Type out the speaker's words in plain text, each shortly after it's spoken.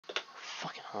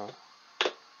Huh.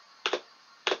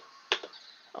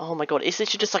 Oh my god, is this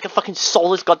just like a fucking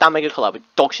soulless goddamn Mega Collab with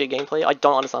dog shit gameplay? I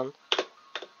don't understand.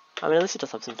 I mean, at least it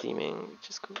does have some theming, which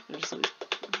is cool. It's just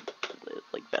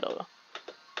like better.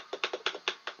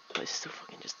 But it's still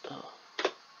fucking just.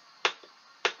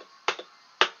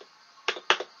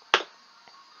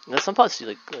 There's some parts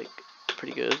like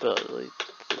pretty good, but like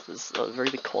there's a very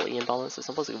big quality imbalance. So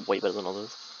some parts are way better than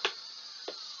others.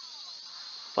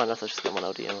 But enough, let's just get one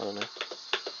LDM. I don't know.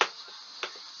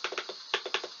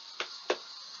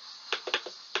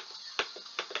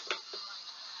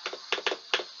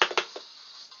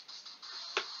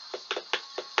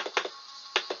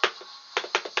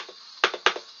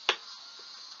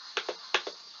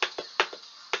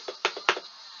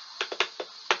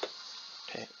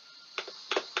 Okay.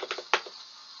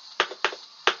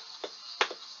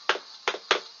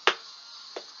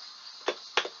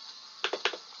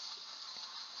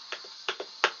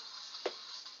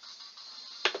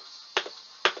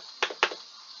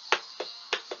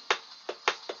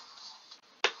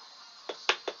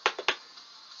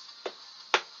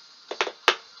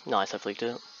 Nice, I flicked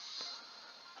it.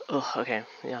 Oh, okay,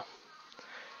 yeah.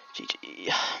 GG.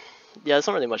 Yeah, there's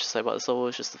not really much to say about this level,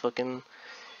 it's just the fucking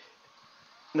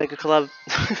Mega Collab.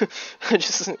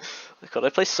 God, I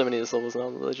play so many of these levels now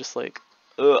that they're just like,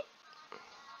 ugh.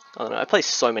 I don't know, I play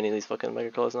so many of these fucking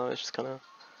Mega Collabs now, it's just kinda,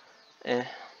 I'm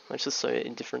just so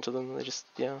indifferent to them, they just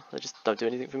don't do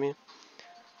anything for me.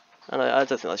 And I don't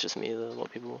think that's just me, a lot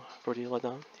of people probably like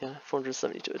that. Yeah,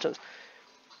 472 attempts.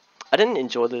 I didn't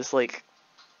enjoy this, like,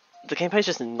 the gameplay's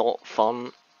just not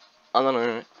fun. I don't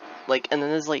know, like, and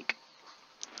then there's like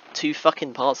 2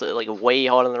 fucking parts that are like way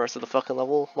harder than the rest of the fucking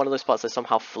level. One of those parts I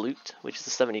somehow fluked, which is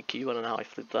the 70 cube. I don't know how I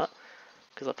fluked that,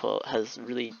 because that part has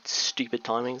really stupid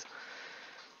timings.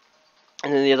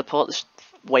 And then the other part that's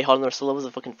way harder than the rest of the level is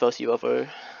the fucking first UFO.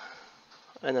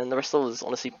 And then the rest of the level is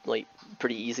honestly like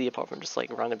pretty easy, apart from just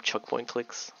like random chokepoint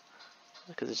clicks,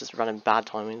 because it's just random bad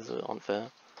timings that are unfair.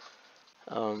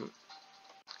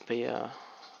 But yeah.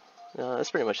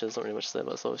 That's pretty much it. There's not really much to say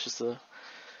about it, so it's just a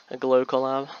glow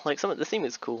collab. Like, some of the theme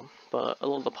is cool, but a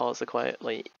lot of the parts are quite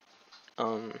like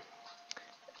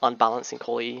unbalanced in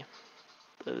quality.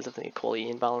 There's definitely a quality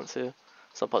imbalance here.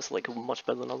 Some parts are like much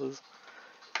better than others,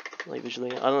 like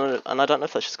visually. I don't know, and I don't know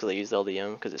if that's just because I use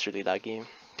LDM because it's really laggy.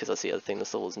 Because that's the other thing. The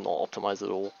level is not optimized at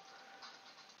all.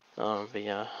 But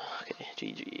yeah, okay,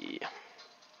 GG.